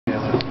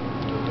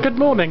Good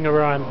morning,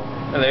 Orion.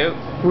 Hello.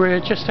 We're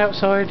just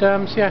outside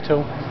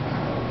Seattle.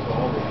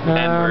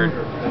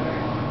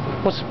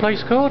 What's the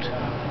place called?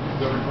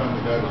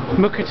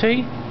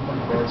 Mukati?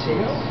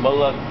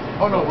 Well,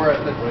 oh no, we're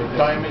at the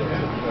Diamond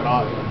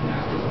Knot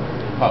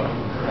pub.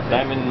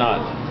 Diamond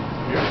Knot.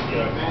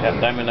 Yeah,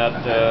 Diamond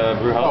Knot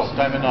Brew House. Oh,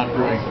 Diamond Knot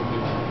Brewing.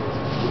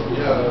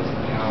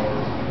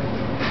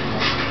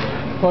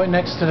 Right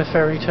next to the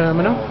ferry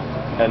terminal.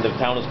 And the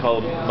town is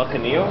called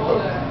Muckaneeo?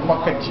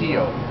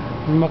 Mukateo.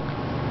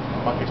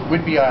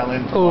 Whidbey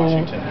Island,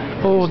 Washington.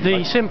 Or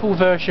the simple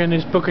version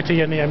is Booker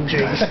T and the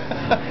MGs.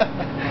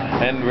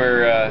 And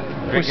we're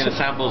drinking the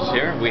samples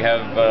here. We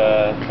have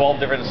 12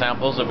 different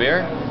samples of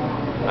beer.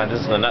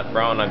 This is the nut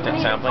brown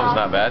sampling. It's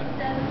not bad.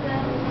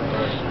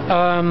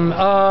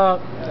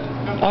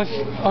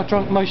 I've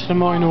drunk most of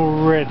mine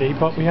already,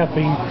 but we have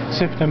been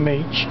sipping them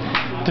each.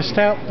 The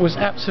stout was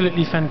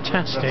absolutely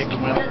fantastic,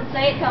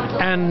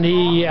 and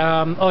the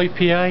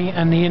IPA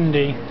and the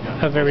Indy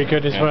are very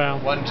good as well.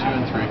 1, 2,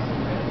 and 3.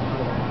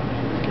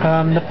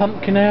 The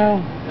pumpkin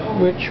ale,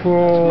 which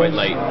was Quite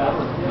light.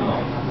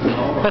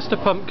 That's the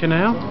pumpkin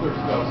ale.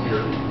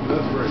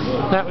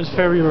 That was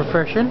very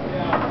refreshing.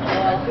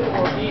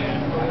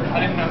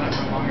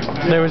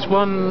 There was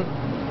one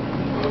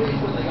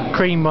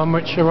cream one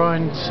which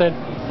Orion said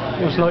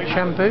was like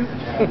shampoo.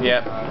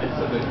 Yeah,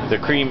 the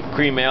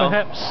cream ale.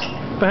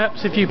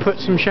 Perhaps if you put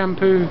some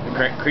shampoo,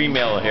 The cream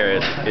ale here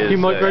is you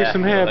might grow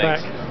some hair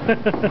thanks. back.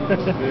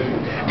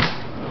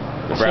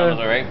 The brown is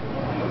alright.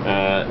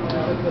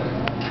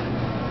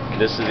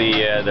 This is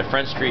the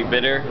Front Street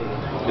Bitter.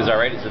 It's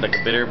alright. It's like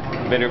a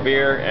bitter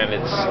beer, and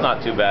it's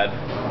not too bad.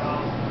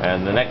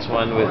 And the next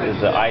one is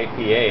the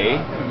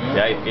IPA. The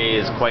IPA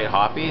is quite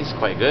hoppy. It's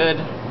quite good.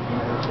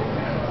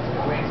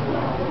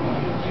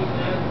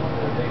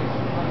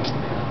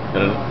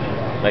 Got a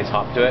nice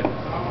hop to it.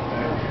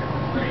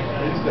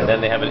 And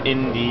then they have an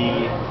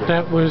Indy.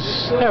 That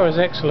was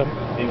excellent.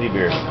 Indy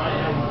beer.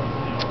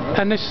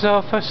 And this is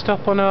our first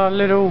stop on our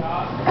little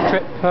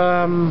trip.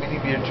 Mini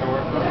beer tour.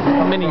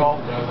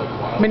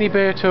 Mini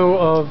beer tour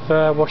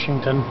of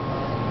Washington.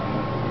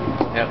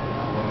 Yep.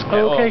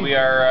 Okay. Oh,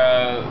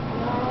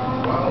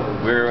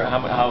 we're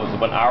how is it,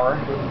 about an hour?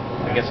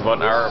 I guess about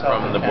an hour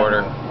from the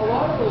border,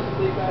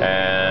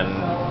 and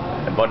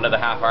about another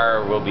half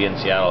hour we'll be in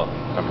Seattle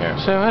from here.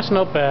 So that's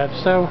not bad.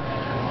 So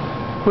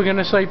we're going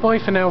to say bye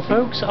for now,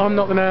 folks. I'm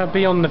not going to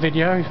be on the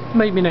video.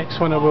 Maybe next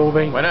one I will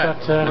be. Why not?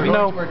 But,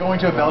 We're going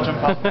to a Belgium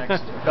pub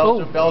next.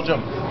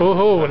 Belgium.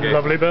 Oh,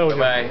 lovely Belgium.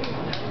 Bye.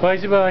 Bye.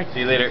 See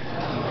you later.